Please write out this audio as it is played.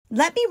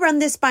"Let me run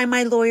this by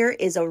my lawyer"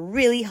 is a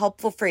really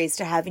helpful phrase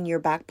to have in your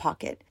back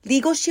pocket.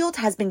 Legal Shield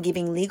has been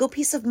giving legal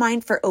peace of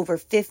mind for over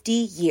 50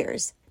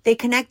 years. They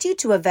connect you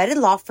to a vetted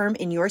law firm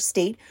in your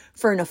state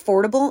for an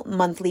affordable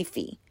monthly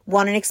fee.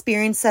 Want an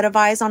experienced set of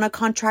eyes on a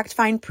contract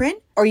fine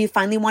print? Or you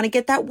finally want to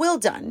get that will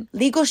done?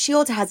 Legal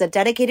Shield has a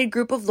dedicated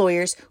group of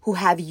lawyers who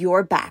have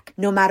your back,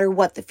 no matter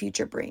what the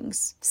future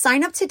brings.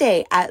 Sign up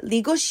today at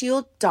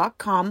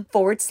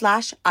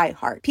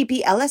LegalShield.com/iHeart.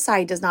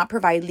 PPLSI does not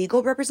provide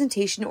legal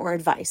representation or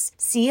advice.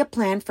 See a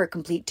plan for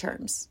complete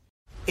terms.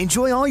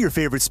 Enjoy all your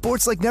favorite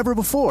sports like never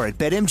before at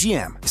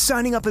BetMGM.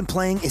 Signing up and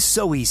playing is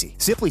so easy.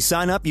 Simply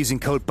sign up using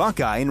code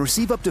Buckeye and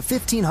receive up to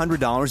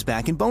 $1,500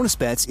 back in bonus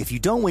bets if you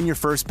don't win your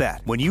first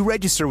bet. When you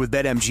register with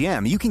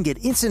BetMGM, you can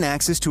get instant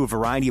access to a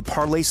variety of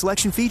parlay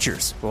selection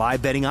features,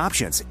 live betting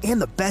options,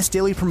 and the best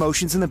daily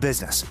promotions in the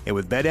business. And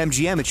with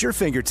BetMGM at your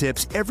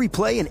fingertips, every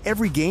play and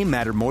every game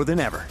matter more than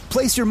ever.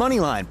 Place your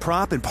moneyline,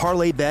 prop, and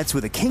parlay bets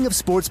with the king of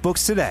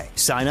sportsbooks today.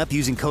 Sign up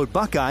using code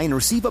Buckeye and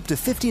receive up to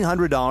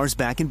 $1,500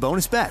 back in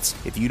bonus bets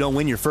if you don't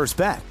win your first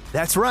bet.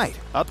 That's right,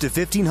 up to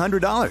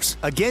 $1,500.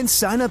 Again,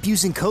 sign up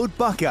using code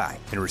Buckeye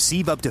and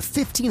receive up to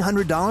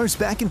 $1,500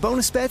 back in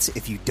bonus bets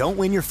if you don't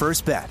win your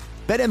first bet.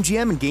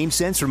 BetMGM and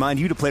GameSense remind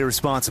you to play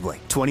responsibly.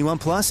 21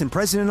 plus and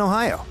present in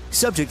Ohio.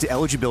 Subject to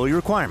eligibility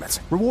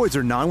requirements. Rewards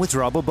are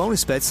non-withdrawable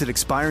bonus bets that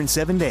expire in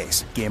 7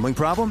 days. Gambling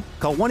problem?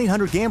 Call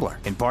 1-800-GAMBLER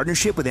in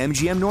partnership with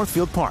MGM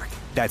Northfield Park.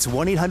 That's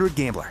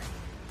 1-800-GAMBLER.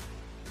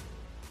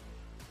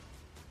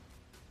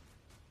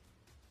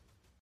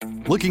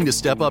 Looking to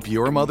step up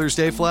your Mother's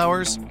Day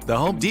flowers? The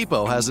Home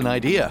Depot has an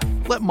idea.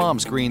 Let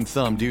Mom's green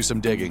thumb do some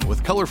digging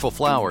with colorful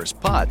flowers,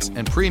 pots,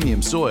 and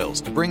premium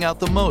soils to bring out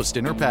the most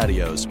in her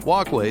patios,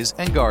 walkways,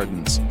 and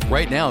gardens.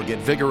 Right now,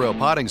 get Vigoro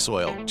potting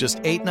soil, just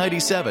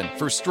 $8.97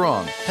 for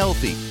strong,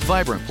 healthy,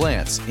 vibrant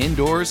plants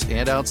indoors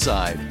and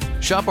outside.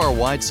 Shop our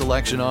wide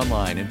selection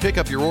online and pick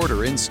up your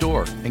order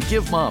in-store and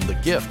give Mom the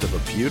gift of a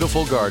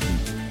beautiful garden.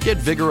 Get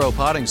Vigoro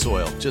potting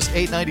soil, just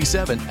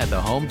 $8.97 at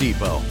the Home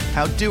Depot.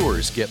 How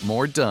doers get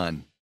more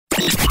done.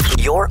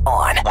 You're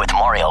on with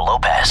Mario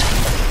Lopez.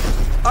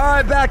 All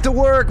right, back to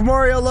work.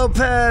 Mario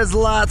Lopez.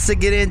 Lots to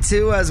get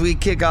into as we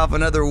kick off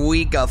another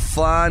week of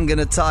fun. Going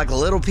to talk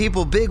Little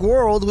People, Big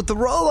World with the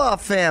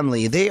Roloff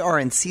family. They are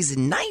in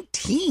season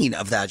 19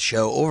 of that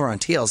show over on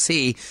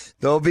TLC.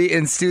 They'll be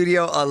in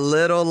studio a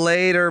little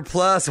later.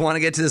 Plus, I want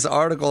to get to this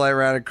article I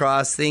ran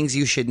across, things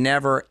you should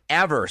never,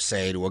 ever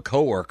say to a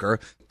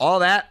coworker. All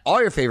that,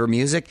 all your favorite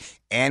music.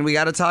 And we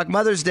got to talk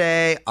Mother's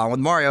Day. On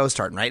with Mario,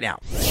 starting right now.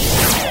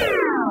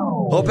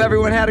 Hope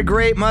everyone had a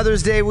great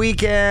Mother's Day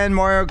weekend.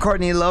 Mario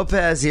Courtney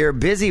Lopez here.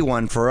 Busy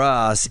one for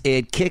us.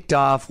 It kicked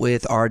off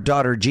with our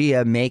daughter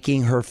Gia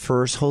making her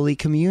first Holy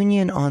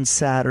Communion on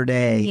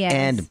Saturday. Yes.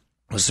 And it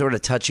was sort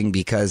of touching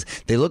because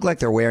they look like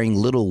they're wearing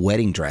little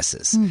wedding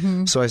dresses.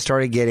 Mm-hmm. So I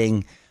started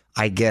getting,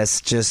 I guess,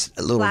 just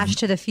a little flash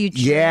to the future.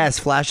 Yes,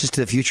 flashes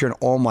to the future, and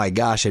oh my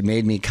gosh, it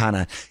made me kind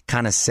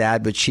of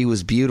sad. But she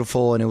was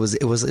beautiful, and it was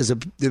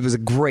a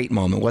great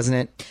moment, wasn't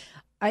it?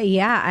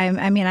 Yeah,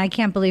 I mean, I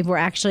can't believe we're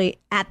actually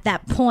at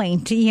that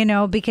point,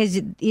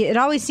 because it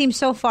always seems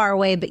so far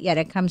away, but yet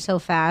it comes so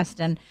fast.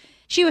 And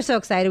she was so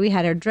excited. We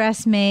had her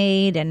dress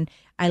made, and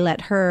I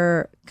let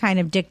her kind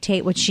of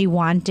dictate what she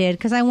wanted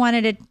because I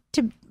wanted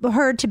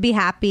her to be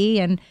happy,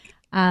 and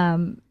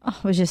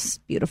it was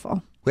just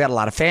beautiful. We had a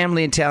lot of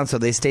family in town, so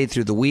they stayed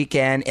through the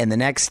weekend. And the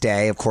next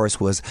day, of course,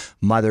 was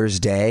Mother's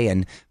Day.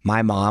 And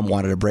my mom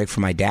wanted a break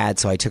from my dad,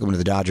 so I took him to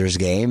the Dodgers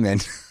game.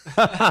 And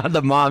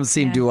the mom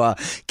seemed to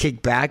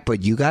kick back.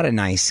 But you got a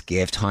nice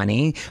gift,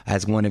 honey,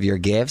 as one of your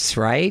gifts,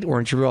 right?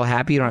 Weren't you real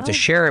happy? You don't have to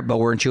share it, but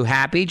weren't you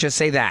happy? Just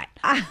say that.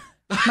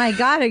 My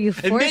God, are you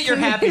forcing Admit you're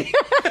happy.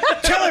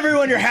 Tell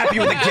everyone you're happy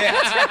with a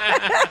gift.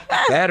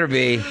 Better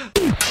be.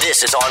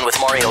 This is On with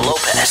Mario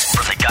Lopez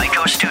from the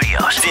Geico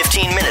Studios.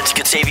 15 minutes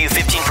could save you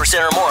 15%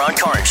 or more on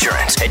car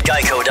insurance at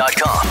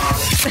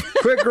geico.com.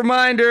 Quick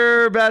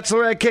reminder,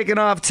 Bachelorette kicking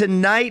off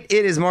tonight.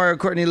 It is Mario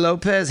Courtney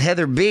Lopez.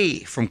 Heather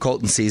B. from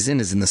Colton Season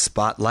is in the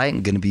spotlight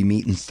and going to be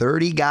meeting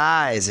 30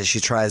 guys as she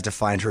tries to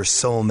find her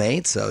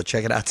soulmate. So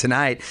check it out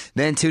tonight.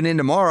 Then tune in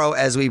tomorrow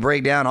as we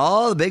break down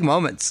all the big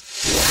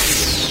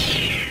moments.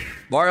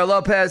 Mario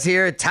Lopez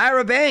here.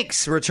 Tyra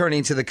Banks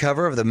returning to the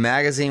cover of the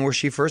magazine where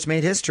she first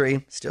made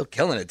history. Still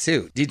killing it,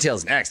 too.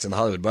 Details next in the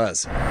Hollywood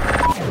Buzz.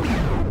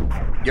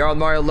 You're on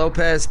Mario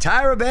Lopez.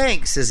 Tyra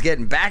Banks is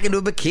getting back into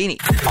a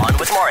bikini. On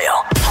with Mario,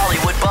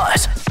 Hollywood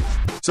Buzz.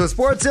 So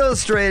Sports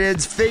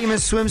Illustrated's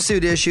famous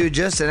swimsuit issue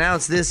just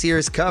announced this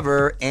year's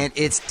cover, and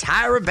it's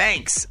Tyra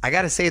Banks. I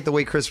got to say it the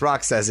way Chris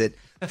Rock says it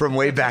from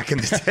way back in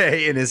the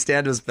day in his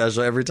stand-up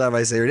special every time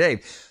I say her name.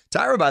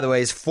 Tyra, by the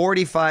way, is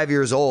 45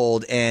 years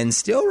old and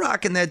still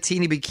rocking that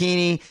teeny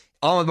bikini.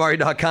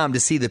 OnWithMario.com to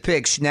see the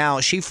pics. Now,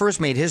 she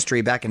first made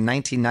history back in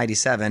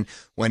 1997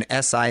 when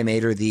SI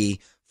made her the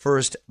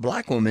first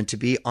black woman to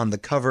be on the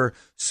cover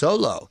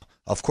solo.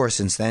 Of course,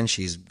 since then,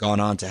 she's gone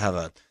on to have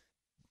a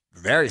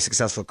very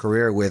successful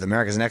career with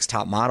America's Next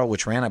Top Model,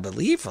 which ran, I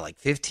believe, for like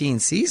 15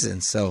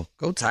 seasons. So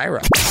go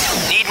Tyra.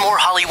 Need more more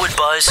Hollywood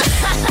buzz?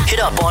 Hit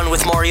up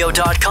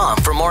onwithmario.com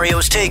for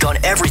Mario's take on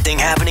everything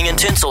happening in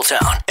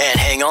Tinseltown. And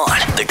hang on,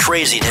 the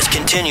craziness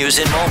continues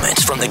in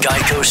moments from the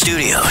Geico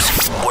Studios,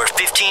 where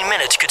 15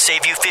 minutes could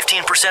save you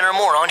 15% or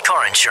more on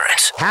car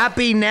insurance.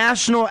 Happy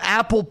National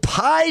Apple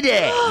Pie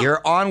Day.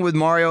 You're on with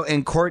Mario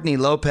and Courtney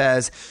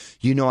Lopez.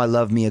 You know I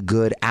love me a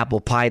good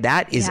apple pie.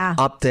 That is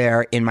up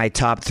there in my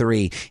top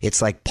 3.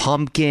 It's like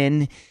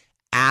pumpkin,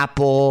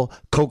 apple,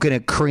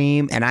 coconut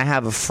cream, and I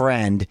have a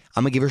friend.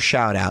 I'm going to give her a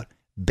shout out.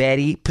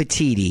 Betty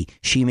Petiti.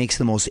 She makes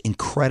the most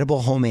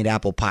incredible homemade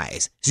apple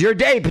pies. It's your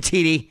day,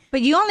 Petiti.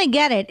 But you only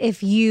get it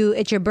if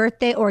it's your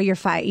birthday or you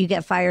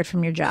get fired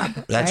from your job.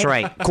 That's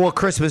right. Cool.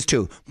 Christmas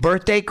too.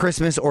 Birthday,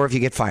 Christmas, or if you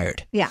get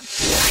fired. Yeah.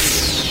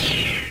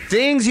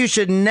 Things you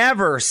should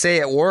never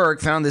say at work.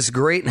 Found this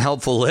great and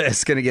helpful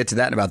list. Going to get to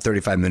that in about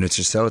 35 minutes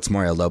or so. It's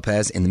Mario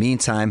Lopez. In the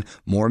meantime,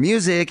 more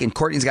music, and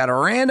Courtney's got a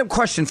random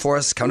question for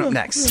us coming up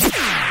next.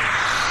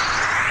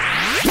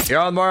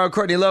 You're on Mario,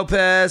 Courtney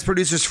Lopez,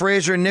 producers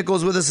Fraser and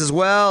Nichols with us as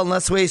well. And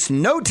let's waste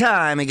no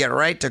time and get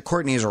right to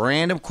Courtney's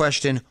random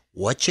question.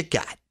 What you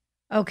got?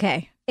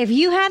 Okay. If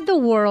you had the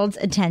world's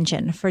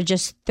attention for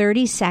just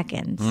 30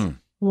 seconds,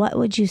 what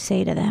would you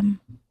say to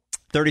them?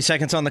 30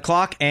 seconds on the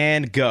clock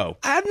and go.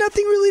 I have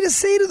nothing really to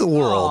say to the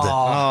world. The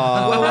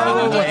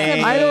world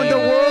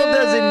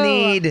doesn't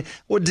need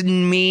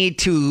me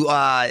to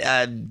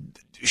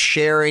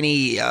share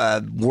any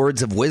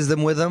words of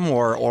wisdom with them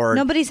or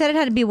Nobody said it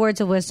had to be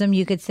words of wisdom.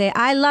 You could say,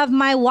 I love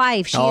my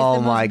wife. She is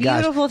the most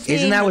beautiful thing.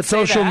 Isn't that what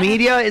social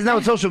media is?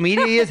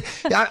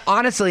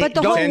 Honestly, but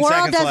the whole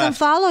world doesn't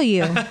follow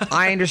you.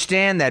 I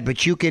understand that,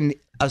 but you can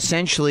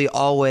essentially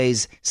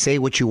always say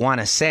what you want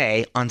to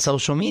say on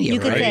social media. You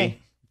could say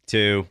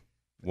 2,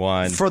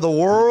 1. For the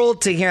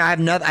world to hear, I have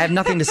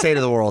nothing to say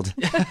to the world.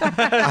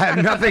 I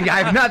have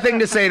nothing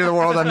to say to the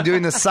world. I'm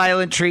doing the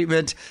silent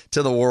treatment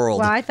to the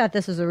world. Well, I thought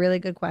this was a really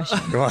good question.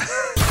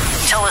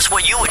 Tell us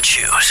what you would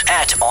choose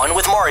at On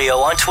With Mario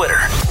on Twitter.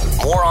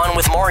 More On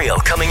With Mario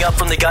coming up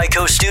from the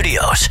Geico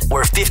Studios,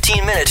 where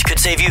 15 minutes could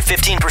save you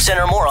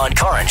 15% or more on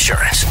car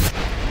insurance.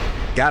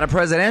 Got a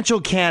presidential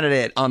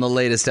candidate on the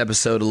latest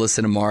episode of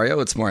Listen to Mario.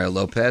 It's Mario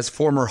Lopez.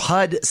 Former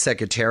HUD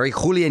Secretary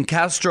Julian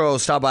Castro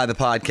stopped by the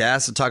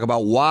podcast to talk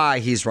about why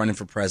he's running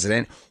for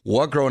president,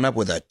 what growing up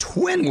with a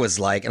twin was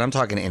like, and I'm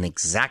talking an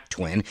exact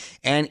twin,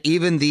 and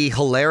even the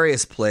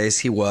hilarious place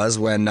he was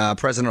when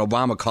President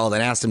Obama called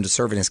and asked him to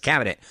serve in his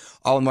cabinet.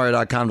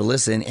 AllWithMario.com to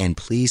listen, and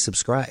please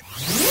subscribe.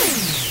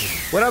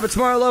 What up? It's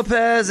Mario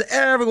Lopez.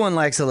 Everyone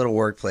likes a little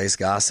workplace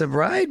gossip,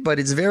 right? But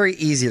it's very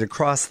easy to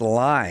cross the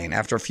line.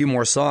 After a few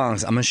more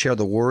songs, I'm going to share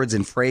the words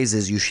and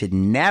phrases you should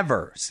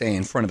never say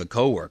in front of a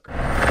coworker.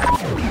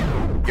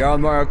 You're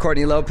on Mario,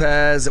 Courtney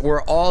Lopez.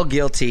 We're all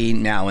guilty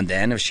now and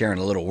then of sharing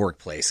a little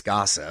workplace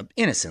gossip,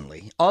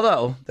 innocently.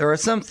 Although, there are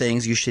some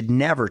things you should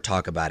never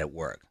talk about at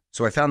work.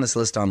 So I found this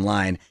list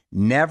online.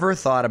 Never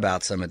thought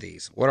about some of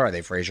these. What are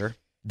they, Fraser?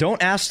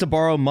 Don't ask to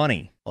borrow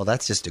money. Well,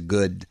 that's just a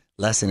good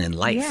lesson in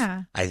life,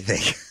 yeah. I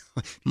think.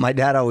 My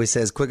dad always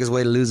says, quickest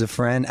way to lose a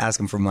friend, ask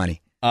him for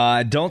money.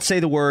 Don't say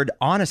the word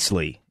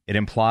honestly. It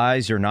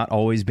implies you're not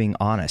always being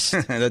honest.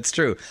 That's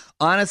true.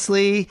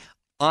 Honestly.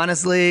 So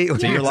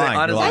you're lying.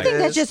 I think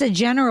that's just a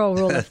general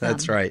rule of thumb.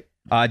 That's right.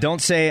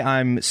 Don't say,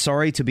 I'm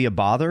sorry to be a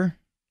bother.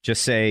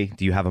 Just say,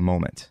 do you have a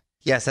moment?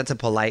 Yes, that's a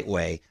polite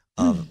way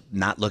of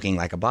not looking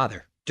like a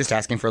bother. Just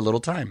asking for a little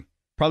time.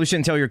 Probably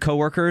shouldn't tell your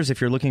coworkers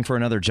if you're looking for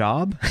another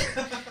job.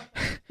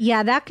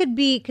 Yeah, that could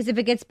be, because if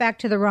it gets back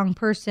to the wrong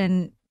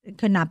person, it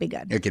could not be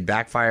good. It could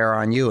backfire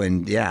on you,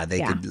 and they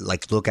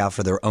could look out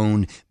for their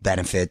own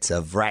benefits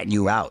of ratting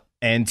you out.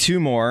 And 2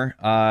 more,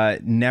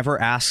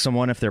 never ask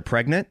someone if they're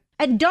pregnant.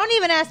 And don't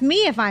even ask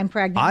me if I'm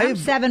pregnant. I'm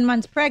 7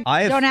 months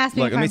pregnant. Don't ask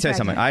me if I'm pregnant. Let me tell you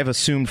something. I've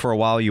assumed for a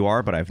while you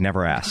are, but I've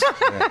never asked.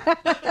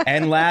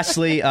 And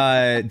lastly,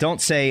 don't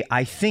say,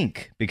 I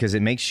think, because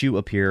it makes you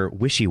appear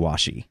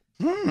wishy-washy.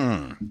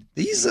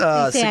 These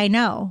say I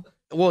know.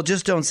 Well,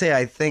 just don't say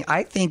I think.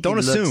 I think don't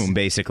assume,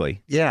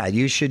 basically. Yeah,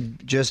 you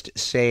should just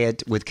say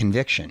it with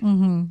conviction.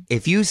 Mm-hmm.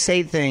 If you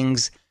say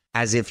things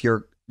as if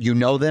you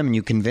know them and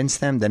you convince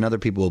them, then other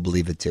people will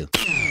believe it too.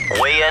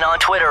 Weigh in on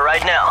Twitter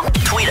right now.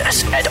 Tweet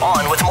us at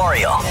On With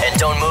Mario. And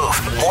don't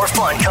move. More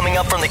fun coming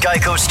up from the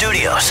Geico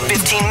Studios.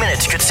 15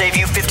 minutes could save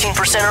you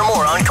 15% or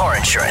more on car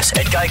insurance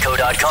at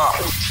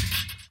Geico.com.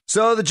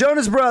 So the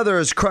Jonas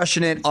Brothers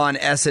crushing it on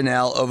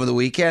SNL over the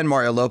weekend.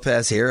 Mario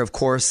Lopez here, of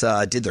course,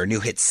 did their new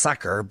hit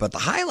Sucker. But the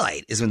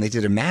highlight is when they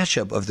did a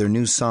mashup of their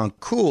new song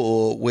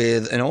Cool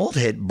with an old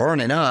hit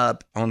Burning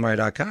Up on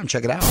Mario.com.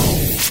 Check it out.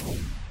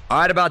 All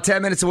right, about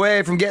 10 minutes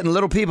away from getting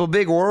Little People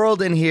Big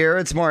World in here.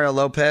 It's Mario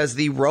Lopez,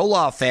 the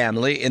Roloff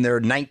family in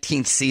their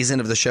 19th season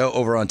of the show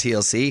over on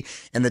TLC.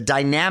 And the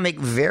dynamic,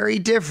 very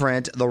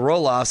different, the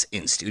Roloffs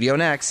in studio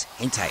next.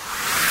 Hang tight.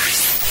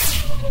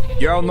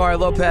 You're on Mario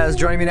Lopez.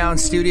 Joining me now in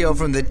studio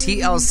from the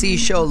TLC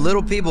show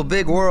Little People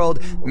Big World,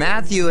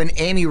 Matthew and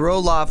Amy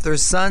Roloff, their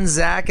son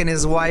Zach and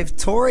his wife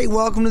Tori.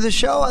 Welcome to the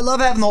show. I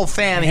love having the whole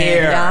fam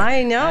here. Yeah,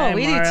 I know.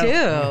 We do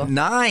too.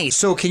 Nice.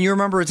 So can you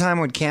remember a time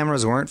when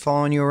cameras weren't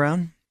following you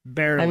around?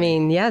 Barely. I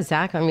mean, yeah,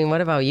 Zach. I mean,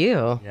 what about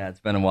you? Yeah, it's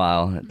been a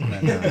while. It's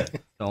been the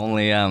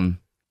only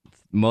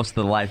most of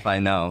the life I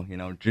know.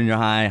 Junior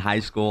high, high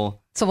school.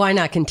 So why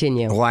not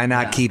continue? Why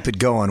not keep it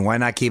going? Why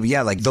not keep it?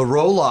 Yeah, like the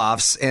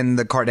Roloffs and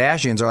the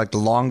Kardashians are like the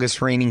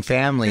longest reigning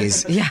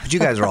families. Yeah. But you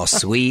guys are all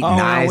sweet, Oh,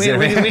 nice. we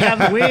have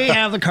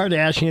the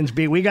Kardashians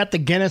beat. We got the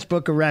Guinness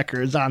Book of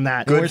Records on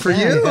that. Good for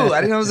you.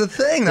 I didn't know it was a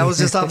thing. That was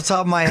just off the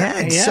top of my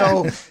head. Yeah.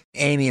 So,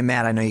 Amy and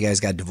Matt, I know you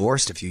guys got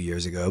divorced a few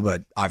years ago,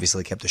 but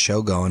obviously kept the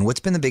show going. What's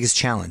been the biggest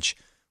challenge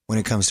when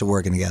it comes to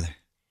working together?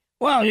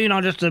 Well,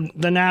 just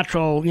the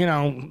natural,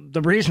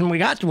 the reason we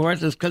got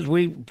divorced is because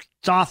we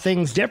saw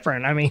things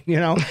different. I mean,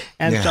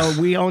 and so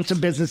we own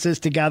some businesses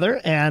together,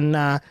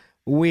 and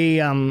we,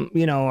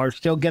 are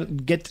still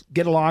get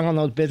along on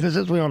those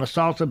businesses. We own a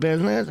salsa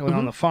business, we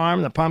own the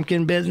farm, the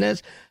pumpkin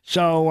business.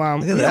 So,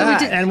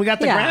 and we got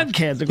the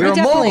grandkids. You're a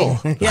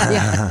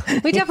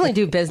mogul. We definitely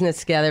do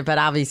business together, but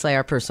obviously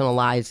our personal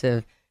lives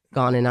have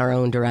gone in our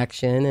own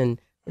direction,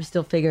 and we're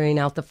still figuring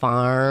out the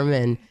farm.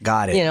 And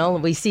Got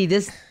it. We see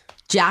this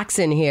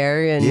Jackson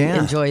here and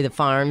enjoy the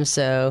farm.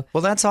 So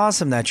Well, that's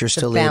awesome that you're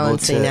still able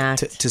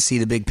to see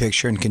the big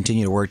picture and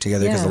continue to work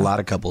together because a lot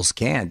of couples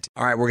can't.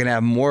 All right, we're going to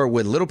have more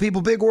with Little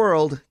People, Big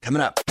World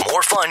coming up.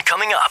 More fun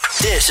coming up.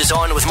 This is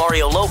On with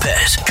Mario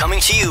Lopez, coming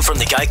to you from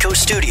the Geico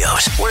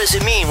Studios. What does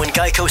it mean when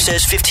Geico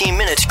says 15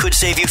 minutes could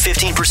save you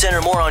 15%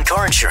 or more on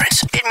car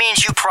insurance? It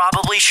means you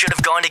probably should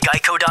have gone to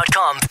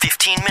geico.com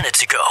 15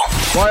 minutes ago.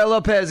 Mario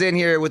Lopez in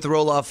here with the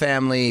Roloff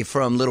family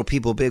from Little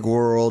People, Big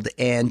World.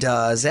 And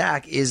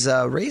Zach, is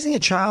raising a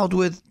child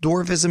with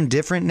dwarfism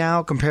different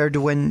now compared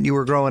to when you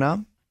were growing up?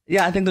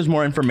 Yeah, I think there's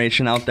more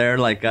information out there.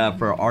 Like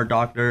for our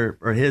doctor,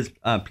 or his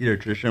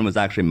pediatrician was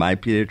actually my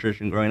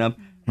pediatrician growing up.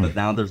 But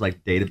now there's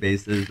like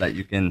databases that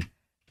you can,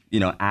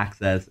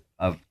 access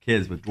of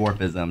kids with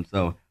dwarfism.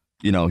 So,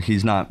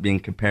 he's not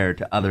being compared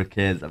to other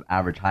kids of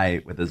average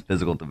height with his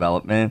physical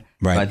development.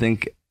 Right. So I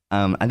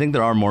think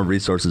there are more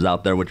resources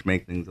out there which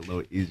make things a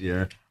little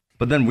easier.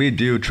 But then we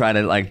do try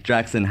to, like,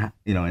 Jackson,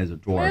 is a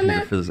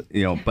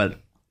dwarf, but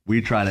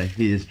we try to,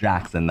 he is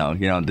Jackson though.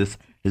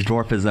 His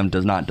dwarfism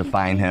does not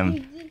define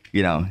him.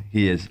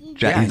 He is,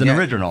 he's an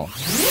original.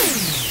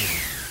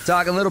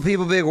 Talking Little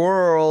People, Big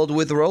World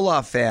with the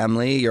Roloff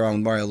family. You're on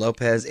with Mario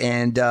Lopez.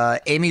 And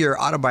Amy,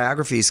 your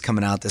autobiography is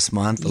coming out this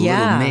month,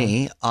 Little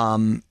Me.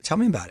 Tell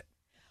me about it.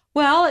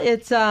 Well,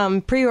 it's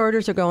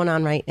pre-orders are going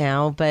on right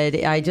now, but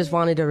I just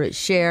wanted to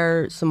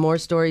share some more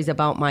stories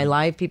about my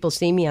life. People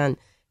see me on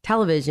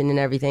television and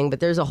everything, but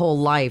there's a whole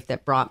life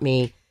that brought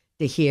me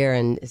to here,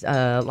 and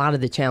a lot of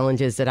the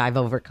challenges that I've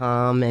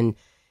overcome, and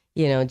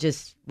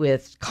just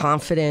with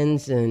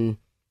confidence and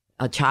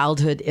a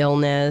childhood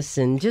illness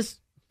and just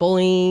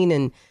bullying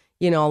and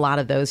a lot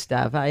of those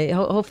stuff.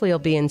 Hopefully it'll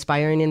be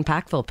inspiring and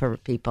impactful for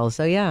people.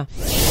 So yeah.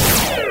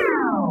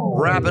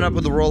 Wrapping up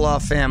with the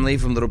Roloff family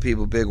from Little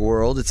People, Big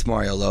World. It's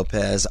Mario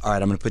Lopez. All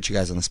right, I'm going to put you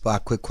guys on the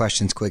spot. Quick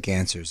questions, quick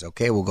answers.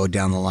 Okay, we'll go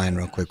down the line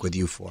real quick with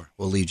you four.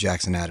 We'll leave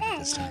Jackson out of it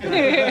this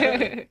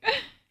time.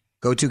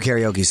 Go-to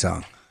karaoke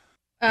song.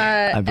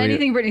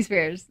 Anything Britney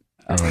Spears.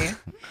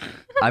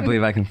 I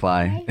Believe I Can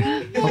Fly.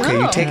 Okay,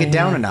 you take it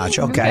down a notch.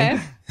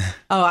 Okay.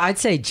 Oh, I'd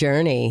say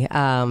Journey,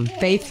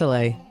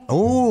 Faithfully.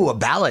 Oh, a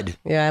ballad.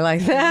 Yeah, I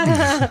like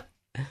that.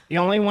 The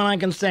only one I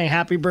can say,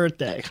 happy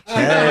birthday.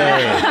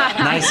 Hey,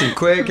 nice and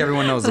quick.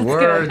 Everyone knows the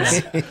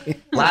words.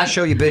 Last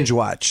show you binge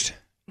watched?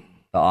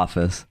 The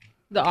Office.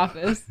 The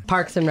Office.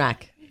 Parks and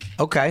Rec.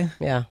 Okay.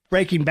 Yeah.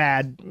 Breaking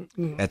Bad.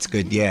 That's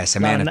good. Yes,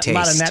 a man of taste.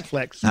 About a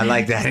Netflix. I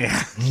like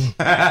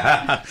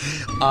that.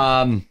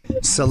 Yeah.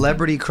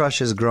 Celebrity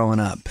crushes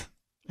growing up.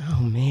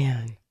 Oh,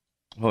 man.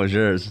 What was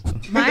yours?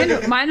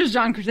 Mine was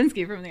John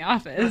Krasinski from The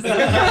Office.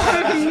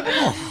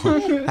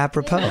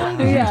 Apropos.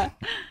 Yeah.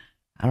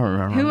 I don't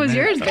remember. Who was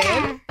yours,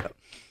 babe?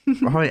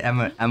 Probably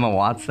Emma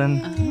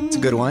Watson. It's a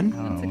good one.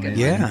 That's a good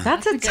Yeah. one.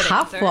 That's a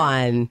tough answer.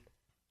 one.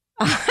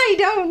 I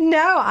don't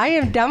know. I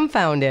am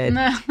dumbfounded.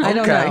 No. I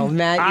don't Okay. know.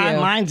 Matt, you.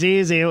 Mine's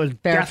easy. It was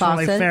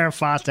definitely Fawcett? Farrah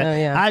Fawcett. Oh,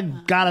 yeah. I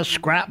got a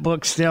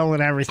scrapbook still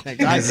and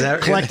everything. I Is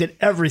that- collected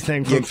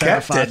everything from You Farrah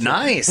kept Fawcett. it.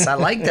 Nice. I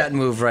like that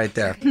move right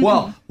there.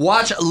 Well,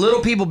 watch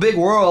Little People, Big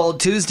World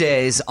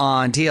Tuesdays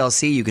on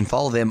TLC. You can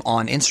follow them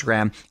on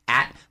Instagram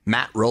at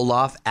Matt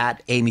Roloff,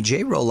 at Amy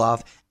J.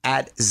 Roloff,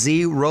 at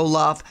Z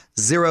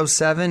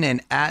Roloff07,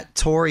 and at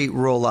Tori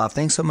Roloff.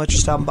 Thanks so much for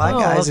stopping by,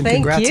 guys, and thank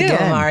congrats you,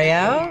 again.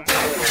 Mario.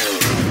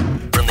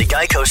 From the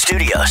Geico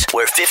Studios,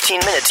 where 15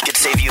 minutes could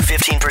save you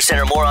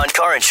 15% or more on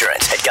car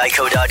insurance at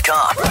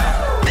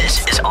geico.com.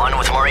 This is On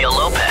with Mario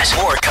Lopez.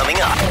 More coming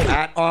up.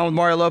 At On with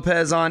Mario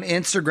Lopez on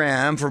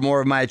Instagram for more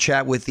of my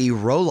chat with the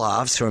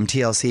Roloffs from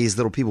TLC's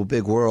Little People,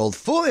 Big World.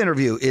 Full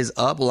interview is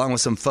up, along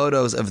with some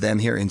photos of them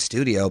here in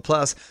studio,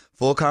 plus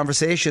full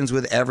conversations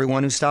with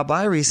everyone who stopped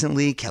by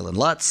recently: Kellen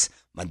Lutz,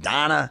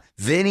 Madonna,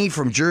 Vinny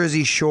from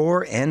Jersey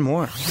Shore, and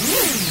more.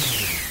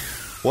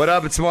 What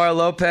up? It's Mario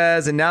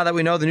Lopez, and now that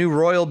we know the new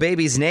royal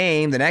baby's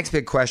name, the next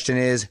big question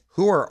is,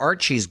 who are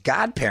Archie's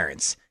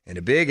godparents? And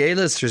a big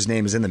A-lister's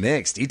name is in the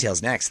mix.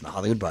 Details next in the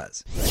Hollywood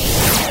Buzz.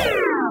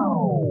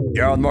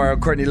 You're on Mario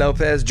Courtney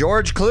Lopez.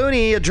 George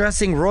Clooney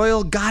addressing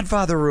royal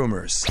godfather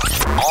rumors.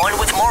 On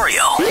with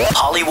Mario,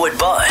 Hollywood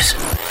Buzz.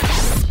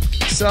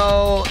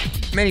 So,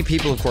 many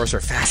people, of course, are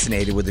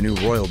fascinated with the new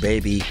royal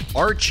baby,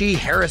 Archie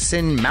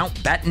Harrison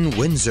Mountbatten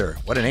Windsor.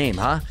 What a name,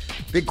 huh?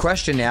 Big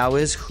question now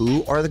is,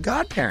 who are the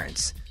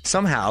godparents?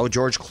 Somehow,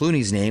 George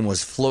Clooney's name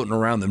was floating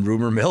around the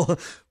rumor mill,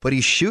 but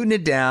he's shooting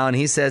it down.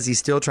 He says he's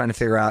still trying to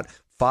figure out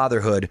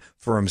fatherhood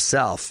for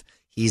himself.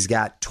 He's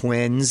got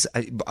twins,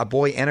 a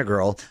boy and a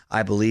girl,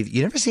 I believe.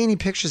 You never see any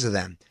pictures of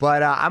them.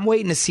 But I'm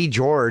waiting to see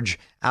George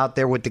out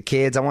there with the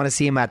kids. I want to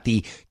see him at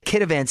the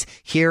kid events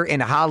here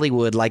in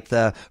Hollywood, like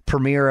the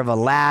premiere of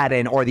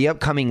Aladdin or the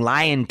upcoming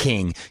Lion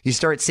King. You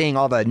start seeing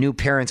all the new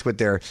parents with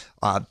their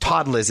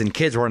toddlers and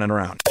kids running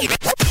around.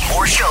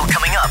 More show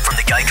coming up from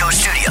the Geico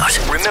Studios.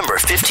 Remember,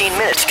 15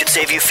 minutes could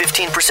save you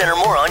 15% or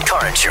more on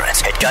car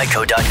insurance at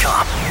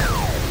geico.com.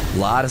 A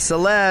lot of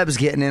celebs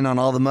getting in on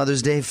all the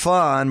Mother's Day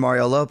fun.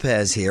 Mario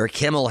Lopez here.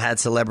 Kimmel had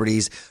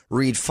celebrities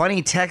read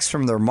funny texts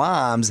from their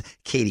moms.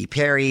 Katy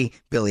Perry,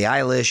 Billie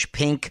Eilish,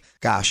 Pink.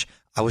 Gosh,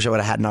 I wish I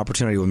would have had an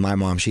opportunity with my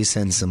mom. She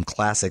sends some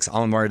classics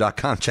on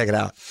Mario.com. Check it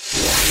out.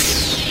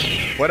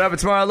 What up?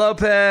 It's Mario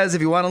Lopez.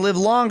 If you want to live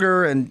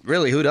longer, and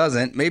really, who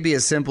doesn't, maybe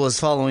as simple as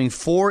following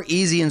 4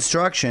 easy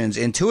instructions,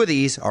 and 2 of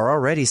these are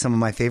already some of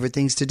my favorite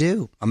things to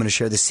do. I'm going to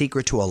share the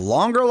secret to a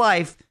longer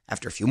life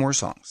after a few more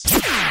songs.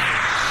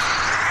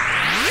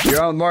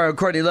 You're on Mario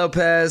Courtney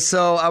Lopez.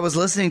 So I was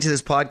listening to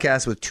this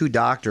podcast with 2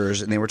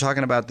 doctors, and they were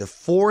talking about the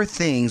 4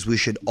 things we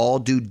should all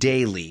do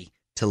daily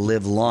to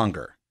live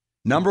longer.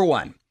 Number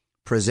 1,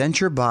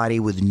 present your body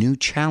with new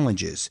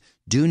challenges.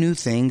 Do new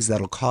things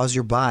that'll cause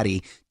your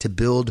body to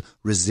build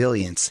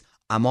resilience.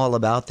 I'm all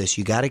about this.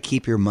 You got to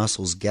keep your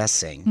muscles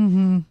guessing.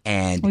 Mm-hmm.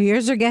 And well,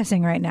 yours are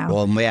guessing right now.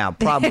 Well, yeah,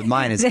 problem with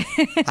mine is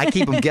I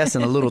keep them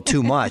guessing a little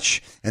too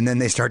much, and then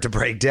they start to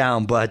break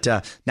down. But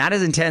not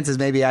as intense as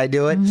maybe I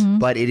do it,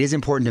 but it is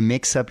important to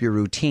mix up your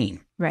routine.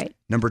 Right.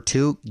 Number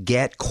 2,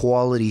 get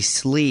quality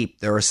sleep.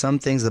 There are some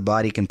things the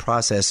body can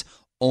process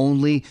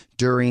only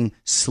during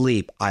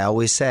sleep. I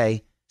always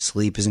say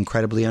sleep is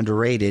incredibly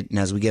underrated, and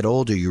as we get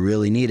older, you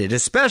really need it,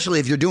 especially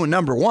if you're doing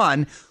number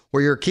 1,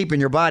 where you're keeping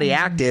your body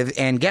active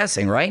and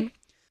guessing, right?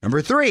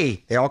 Number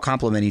 3, they all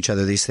complement each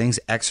other, these things.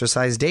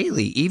 Exercise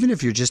daily, even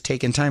if you're just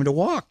taking time to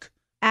walk.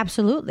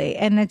 Absolutely.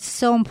 And it's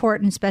so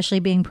important, especially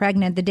being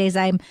pregnant, the days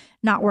I'm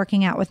not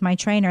working out with my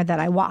trainer, that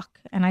I walk.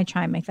 And I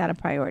try and make that a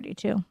priority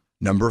too.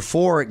 Number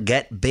 4,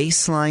 get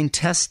baseline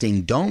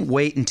testing. Don't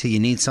wait until you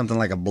need something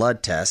like a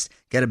blood test.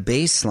 Get a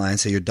baseline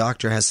so your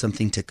doctor has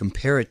something to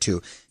compare it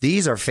to.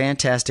 These are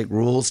fantastic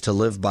rules to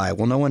live by.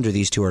 Well, no wonder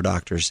these 2 are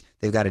doctors.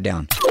 They've got it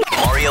down.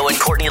 Mario and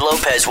Courtney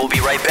Lopez will be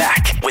right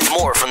back with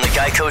more from the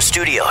Geico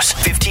Studios.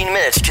 15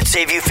 minutes could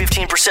save you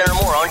 15% or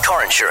more on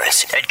car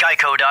insurance at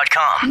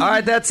geico.com. All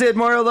right, that's it.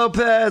 Mario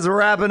Lopez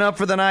wrapping up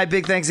for the night.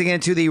 Big thanks again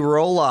to the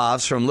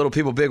Roll-Offs from Little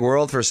People Big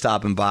World for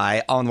stopping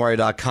by on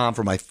Mario.com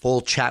for my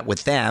full chat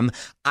with them.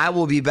 I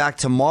will be back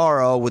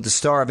tomorrow with the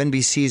star of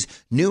NBC's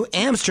New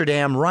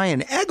Amsterdam,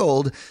 Ryan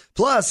Eggold,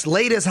 plus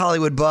latest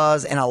Hollywood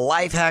buzz and a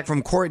life hack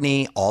from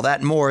Courtney. All that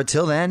and more.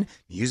 Till then,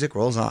 music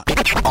rolls on.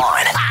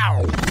 On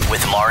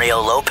with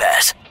Mario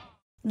Lopez.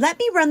 Let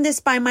me run this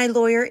by my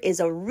lawyer is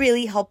a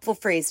really helpful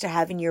phrase to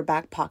have in your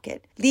back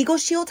pocket. Legal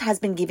Shield has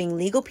been giving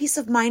legal peace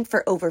of mind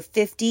for over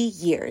 50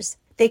 years.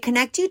 They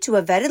connect you to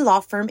a vetted law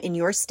firm in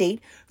your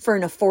state for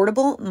an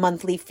affordable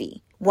monthly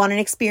fee. Want an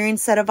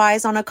experienced set of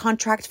eyes on a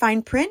contract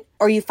fine print?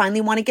 Or you finally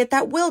want to get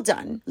that will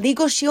done?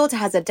 Legal Shield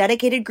has a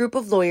dedicated group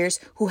of lawyers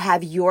who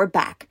have your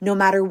back, no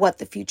matter what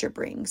the future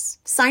brings.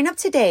 Sign up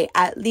today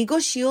at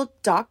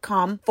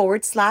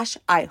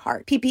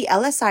LegalShield.com/iHeart.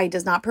 PPLSI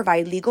does not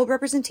provide legal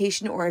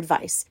representation or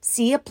advice.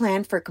 See a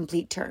plan for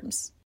complete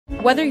terms.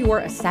 Whether you're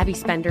a savvy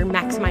spender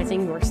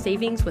maximizing your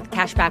savings with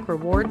cashback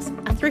rewards,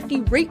 a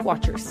thrifty rate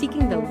watcher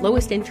seeking the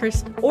lowest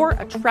interest, or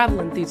a travel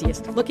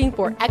enthusiast looking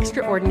for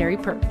extraordinary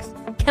perks,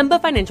 Kemba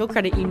Financial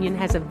Credit Union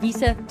has a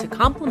visa to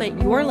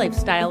complement your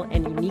lifestyle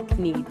and unique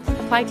needs.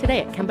 Apply today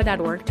at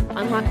Kemba.org to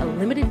unlock a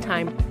limited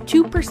time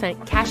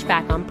 2% cash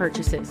back on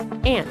purchases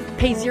and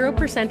pay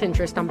 0%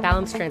 interest on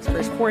balance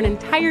transfers for an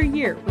entire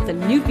year with a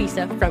new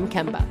visa from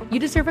Kemba. You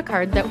deserve a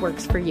card that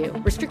works for you.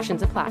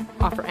 Restrictions apply.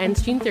 Offer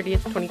ends June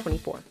 30th,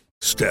 2024.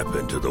 Step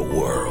into the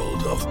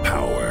world of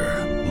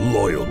power,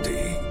 loyalty,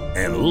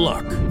 and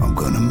luck. I'm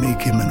gonna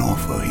make him an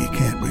offer he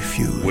can't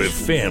refuse. With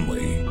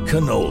family,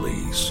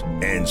 cannolis,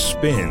 and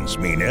spins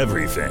mean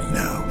everything.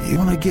 Now, you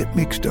wanna get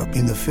mixed up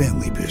in the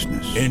family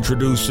business.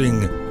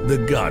 Introducing The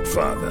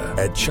Godfather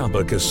at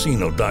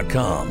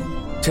ChumbaCasino.com.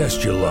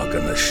 Test your luck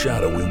in the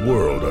shadowy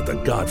world of The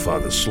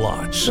Godfather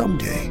slot.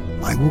 Someday,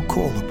 I will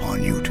call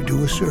upon you to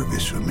do a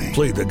service for me.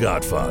 Play The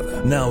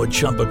Godfather, now at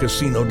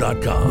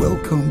ChumbaCasino.com.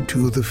 Welcome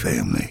to the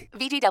family.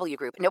 VGW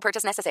Group. No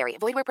purchase necessary.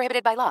 Void where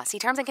prohibited by law. See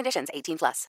terms and conditions. 18+.